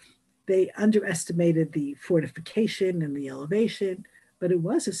deal, they underestimated the fortification and the elevation, but it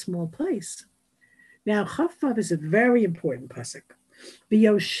was a small place. Now, Chafvav is a very important pasuk.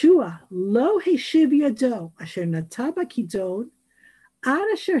 V'Yoshua lo heshiv yado asher nataba kidon ad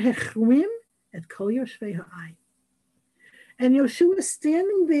asher hechrim et kol yoshvei ha'ai. And Yoshua is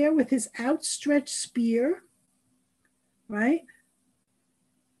standing there with his outstretched spear, right,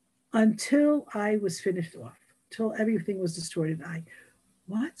 until Ai was finished off, until everything was destroyed in Ai.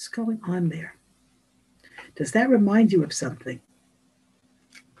 What's going on there? Does that remind you of something?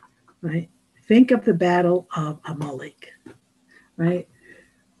 Right? Think of the battle of Amalek, right?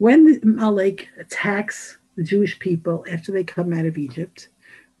 When Amalek attacks the Jewish people after they come out of Egypt,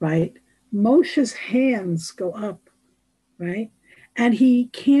 right? Moshe's hands go up, right? And he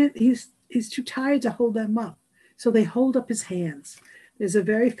can't, he's too tired to hold them up. So they hold up his hands. There's a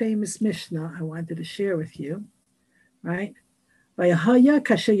very famous Mishnah I wanted to share with you, right? And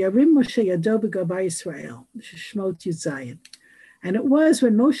it was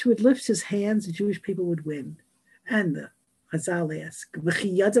when Moshe would lift his hands, the Jewish people would win. And the Chazal ask,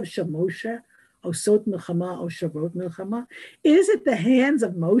 is it the hands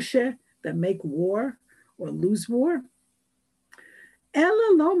of Moshe that make war or lose war? Ella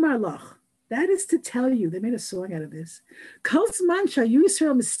lo marloch. That is to tell you, they made a song out of this. Kol zman shayu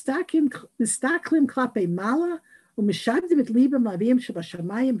Yisrael mistaklim klape mala u'mishabdim et libam lavim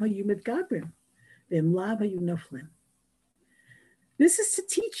shebashamayim hayu mitgabrim v'im lav hayu noflim. This is to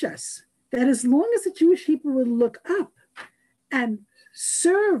teach us that as long as the Jewish people would look up and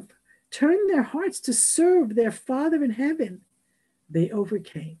serve, turn their hearts to serve their Father in heaven, they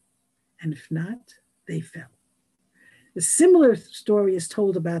overcame. And if not, they fell. A similar story is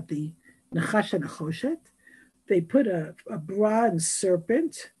told about the Nachash and Nachoshet. They put a bronze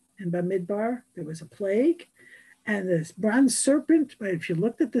serpent in Bamidbar. There was a plague. And this bronze serpent, if you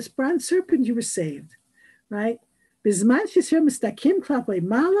looked at this bronze serpent, you were saved, right? What's the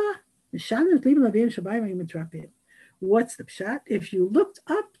pshat? If you looked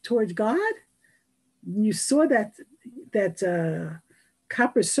up towards God, you saw that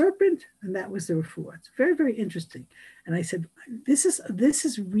copper serpent, and that was the refuah. It's very, very interesting. And I said, this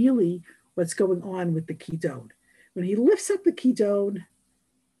is really what's going on with the Kidon. When he lifts up the Kidon,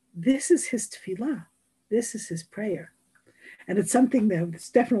 this is his tefillah. This is his prayer. And it's something that's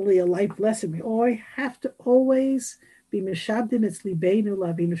definitely a life lesson. We all have to always be mishabdim etz libeinu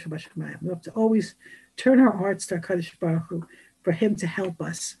lavinu shabashamayim. We have to always turn our hearts to HaKadosh Baruch Hu for him to help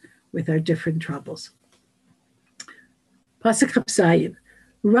us with our different troubles. Pasuk Chapsayim.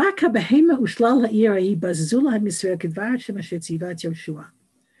 Rak habehema ushlal ha'ir ha'i bazula ha'misrael kedvar Hashem asher tzivat Yoshua.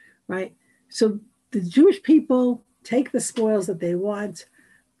 Right? So the Jewish people take the spoils that they want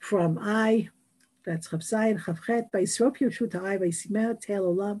from Ai. That's Chapsayim, Chavchet, Vayisrop Yoshua ta'ai, Vayisimer tel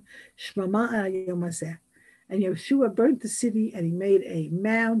olam, Shmama ha'yom hazeh. And Yoshua burnt the city and he made a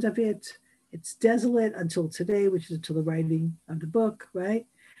mound of it. It's desolate until today, which is until the writing of the book, right?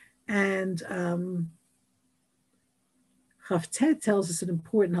 And Chavtet tells us an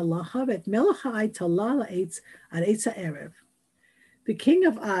important halacha that Melech Ai talal ha'etz ad eitz ha'erev. The king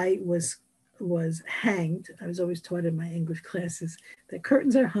of Ai was hanged. I was always taught in my English classes that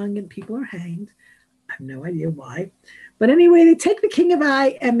curtains are hung and people are hanged. I have no idea why. But anyway, they take the king of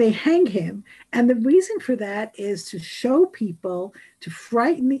Ai and they hang him. And the reason for that is to show people, to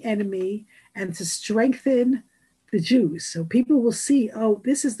frighten the enemy and to strengthen the Jews. So people will see, oh,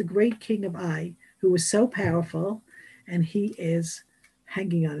 this is the great king of Ai who was so powerful and he is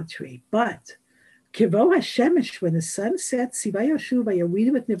hanging on a tree. But Kivo Hashemesh, when the sun sets, Siva Yoshu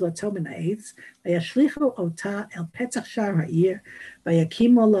vayoridu et nivlato min ha'etz, vayashlichu ota el petach shar ha'ir,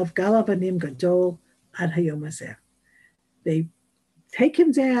 vayakimo lav gal avanim gadol ad hayom hazeh. They take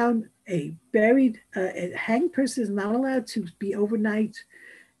him down. A hanged person is not allowed to be overnight,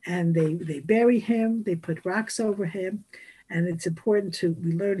 and they bury him. They put rocks over him, and it's important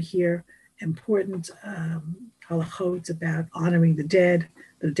we learn here important halachot about honoring the dead.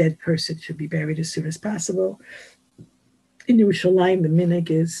 The dead person should be buried as soon as possible. In Yerushalayim, the minhag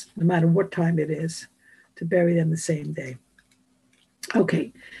is, no matter what time it is, to bury them the same day.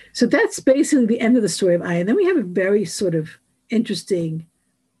 Okay, so that's basically the end of the story of Ai. And then we have a very sort of interesting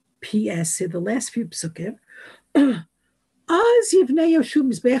P.S. in the last few psukim. Az yivnei Yoshu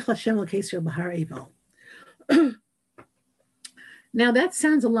mizbeach Hashem l'keser b'har Eval. Now that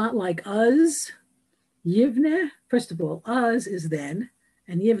sounds a lot like Uz, Yivneh. First of all, Uz is then,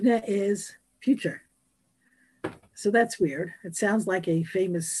 and Yivneh is future. So that's weird. It sounds like a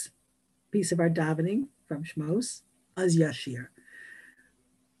famous piece of our davening from Shmos, Az Yashir.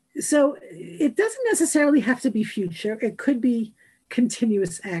 So it doesn't necessarily have to be future. It could be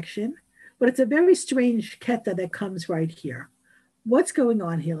continuous action, but it's a very strange keta that comes right here. What's going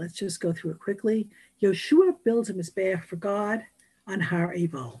on here? Let's just go through it quickly. Yoshua builds a mizbeach for God on Har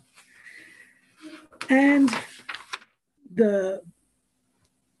Eval. And the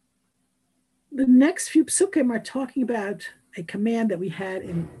next few psukim are talking about a command that we had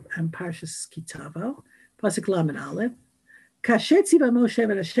in Parshas Kitavo, Pasuk Lamed Aleph. Kasher tziva Moshe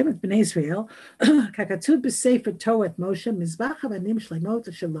v'Hashem et bnei Israel, kakatud b'sefer Torah et Moshe, mizbach avanim shleimot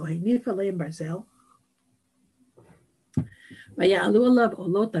asher lo henifa leim barzel, v'ya'alu alav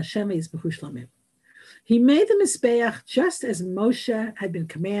olot Hashem v'yizbechu shlamim. He made the mizbeach just as Moshe had been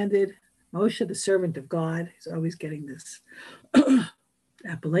commanded. Moshe, the servant of God, is always getting this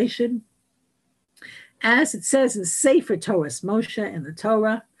appellation. As it says in Sefer Torah, Moshe and the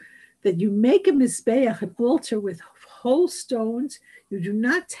Torah, that you make a mizbeach, an altar with whole stones. You do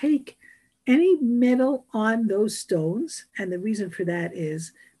not take any metal on those stones. And the reason for that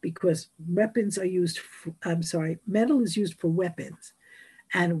is because weapons are used, metal is used for weapons.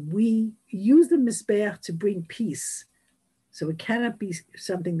 And we use the mizbeach to bring peace. So it cannot be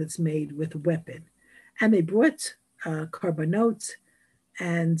something that's made with a weapon. And they brought korbanot,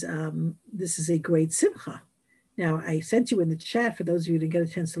 and this is a great simcha. Now, I sent you in the chat, for those of you who didn't get a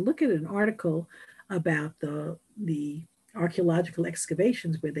chance to look at an article about the archaeological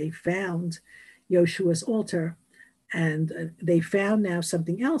excavations where they found Yoshua's altar, and they found now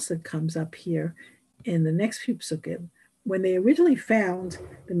something else that comes up here in the next few psukim. When they originally found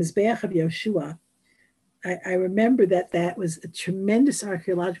the Mizbeach of Yoshua, I remember that was a tremendous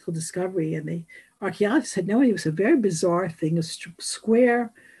archaeological discovery, and the archaeologists had no idea. It was a very bizarre thing, a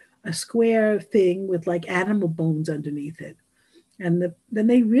square thing with like animal bones underneath it. And then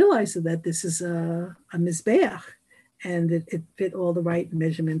they realized that this is a Mizbeach, and it fit all the right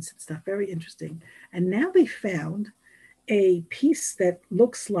measurements and stuff. Very interesting. And now they found a piece that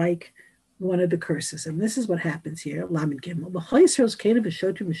looks like one of the curses. And this is what happens here. Lamed Gimel.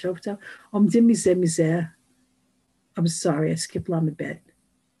 I'm sorry, I skipped Lamed Bet.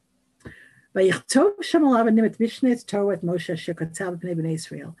 And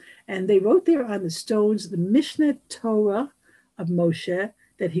they wrote there on the stones the Mishneh Torah of Moshe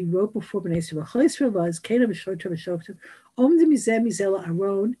that he wrote before Bnei Israel. Chol was Kena v'Shoftim v'Shoftim Omdim mizeh mizeh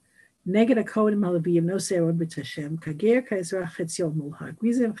Aaron neged haKohanim haLeviyim nosei Aaron b'Tashem kager ka'ezrach chetzio mul har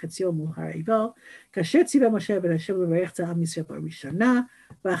Grizim chetzio mul har Eval kasher tziva Moshe ben Hashem l'varech ta'am Yisrael b'Rishona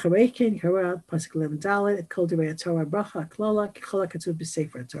v'acharei ken kara pasuk Lamed Dalet et kol divrei Torah bracha klola k'chol ha'katuv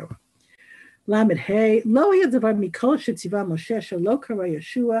b'Sefer Torah. Lamed Hey lo היה דבר מכל שציווה משה שלא קרא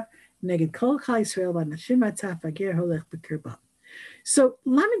יהושע נגד כל חי ישראל והנשים הטף והגר הולך בקרבם. So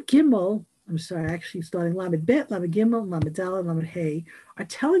Lamed Gimel, I'm sorry, actually starting Lamed Bet, Lamed Gimel, Lamed Dalet, Lamed Hey are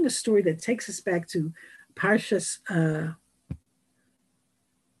telling a story that takes us back to Parshas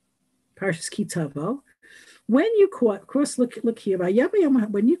Kitavo. When you cross, look here,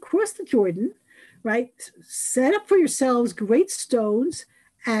 when you cross the Jordan, right, set up for yourselves great stones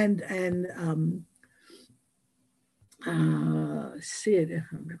and see it,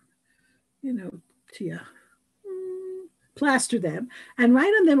 plaster them and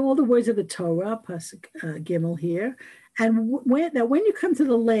write on them all the words of the Torah, Pasuk Gimel here. And when you come to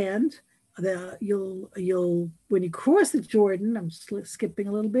the land, you'll when you cross the Jordan, I'm skipping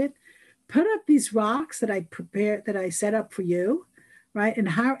a little bit, put up these rocks that I set up for you, right? And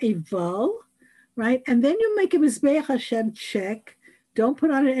Har Eval, right? And then you make a Mizbeach Hashem check. Don't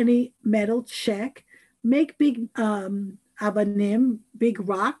put on any metal check. Make big avanim, big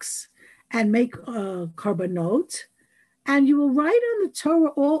rocks, and make korbanot, and you will write on the Torah,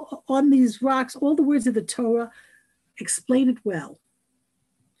 all on these rocks, all the words of the Torah, explain it well.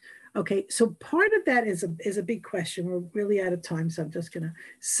 Okay, so part of that is a big question. We're really out of time, so I'm just going to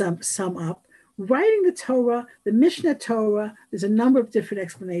sum up. Writing the Torah, the Mishnah Torah, there's a number of different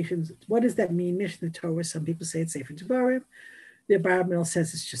explanations. What does that mean, Mishnah Torah? Some people say it's Sefer Devarim. The Abarbanel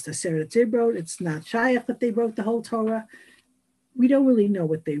says it's just a Sefer that they wrote. It's not Shayach that they wrote the whole Torah. We don't really know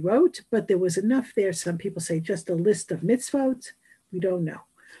what they wrote, but there was enough there. Some people say just a list of mitzvot. We don't know.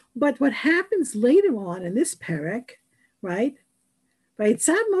 But what happens later on in this parak, right? The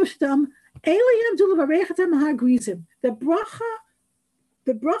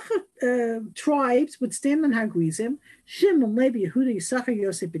bracha tribes would stand on Har Grizim, Shimon, Levi, Yehuda, Yisachar,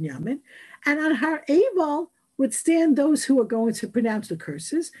 Yosef, Binyamin, and on Har Eval would stand those who are going to pronounce the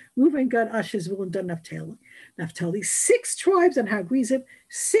curses. Reuven, Gad, Asher, Zvul, and Dan, Naphtali. 6 tribes on Har Grizim,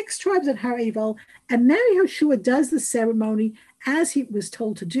 6 tribes on Har Eval, and now Yehoshua does the ceremony as he was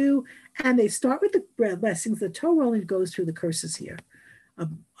told to do, and they start with the blessings. The Torah only goes through the curses here.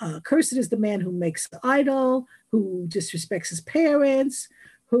 Cursed is the man who makes the idol, who disrespects his parents,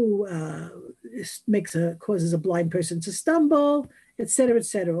 who causes a blind person to stumble,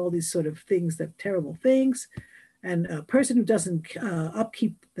 etc., all these sort of things, that terrible things. And a person who doesn't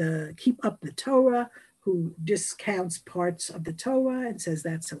keep up the Torah, who discounts parts of the Torah and says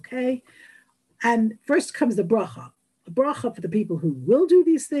that's okay. And first comes the bracha for the people who will do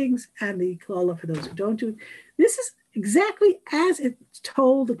these things, and the klala for those who don't do it. This is exactly as it's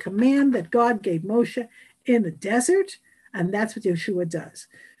told, the command that God gave Moshe in the desert, and that's what Yeshua does.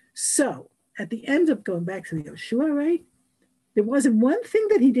 So at the end of going back to the Yeshua, right, there wasn't one thing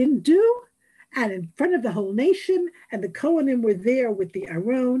that he didn't do, and in front of the whole nation, and the Kohanim were there with the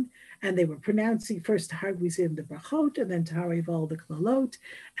Aron, and they were pronouncing first to Har Grizim the brachot, and then to Har Eval the klalot,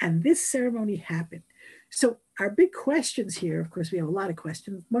 and this ceremony happened. So our big questions here, of course, we have a lot of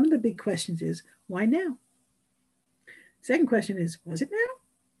questions. One of the big questions is, why now? Second question is, was it now?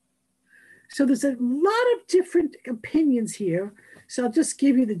 So there's a lot of different opinions here. So I'll just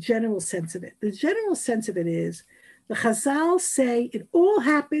give you the general sense of it. The general sense of it is, the Chazal say it all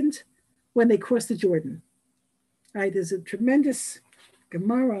happened when they crossed the Jordan. All right, there's a tremendous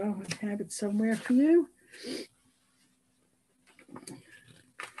Gemara. I have it somewhere for you.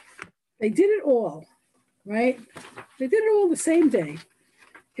 They did it all, right? They did it all the same day.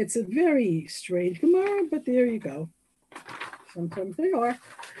 It's a very strange Gemara, but there you go. Sometimes they are.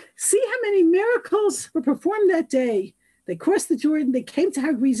 See how many miracles were performed that day. They crossed the Jordan. They came to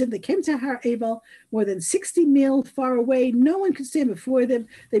Har Grizim. They came to Har Eval, more than 60 mil far away. No one could stand before them.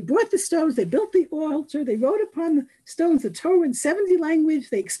 They brought the stones. They built the altar. They wrote upon the stones the Torah in 70 languages.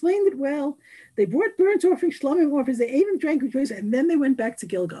 They explained it well. They brought burnt offerings, shlomim offerings. They ate and drank, rejoiced, and then they went back to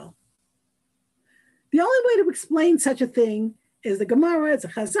Gilgal. The only way to explain such a thing is the Gemara. It's a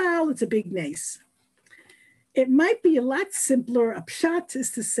Chazal. It's a big nace. It might be a lot simpler. A pshat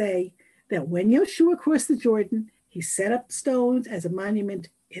is to say that when Yeshua crossed the Jordan, he set up stones as a monument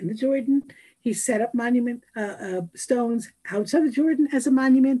in the Jordan. He set up stones outside the Jordan as a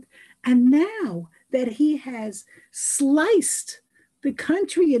monument. And now that he has sliced the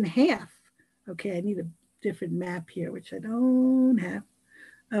country in half, okay, I need a different map here, which I don't have.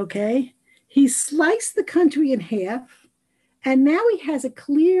 Okay, he sliced the country in half, and now he has a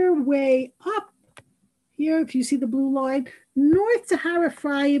clear way up. Here, if you see the blue line, north to Har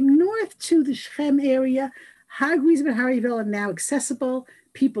Ephraim, north to the Shechem area, Har Grizim and Har Eval are now accessible.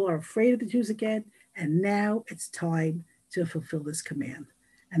 People are afraid of the Jews again, and now it's time to fulfill this command.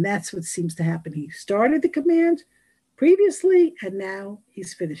 And that's what seems to happen. He started the command previously, and now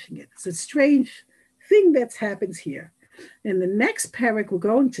he's finishing it. It's a strange thing that happens here. In the next parak, we're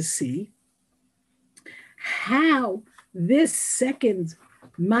going to see how this second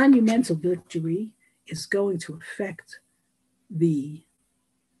monumental victory is going to affect the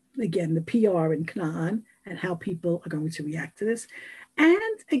PR in Canaan, and how people are going to react to this.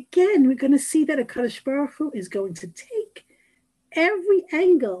 And again, we're going to see that HaKadosh Baruch Hu is going to take every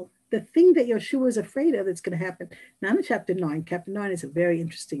angle, the thing that Yeshua is afraid of that's going to happen. Not in chapter 9. Chapter 9 is a very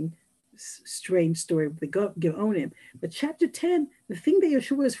interesting, strange story of the Geonim. But chapter 10, the thing that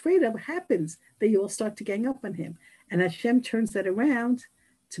Yeshua is afraid of happens, that you will start to gang up on him. And Hashem turns that around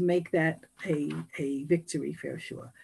to make that a victory for Yeshua.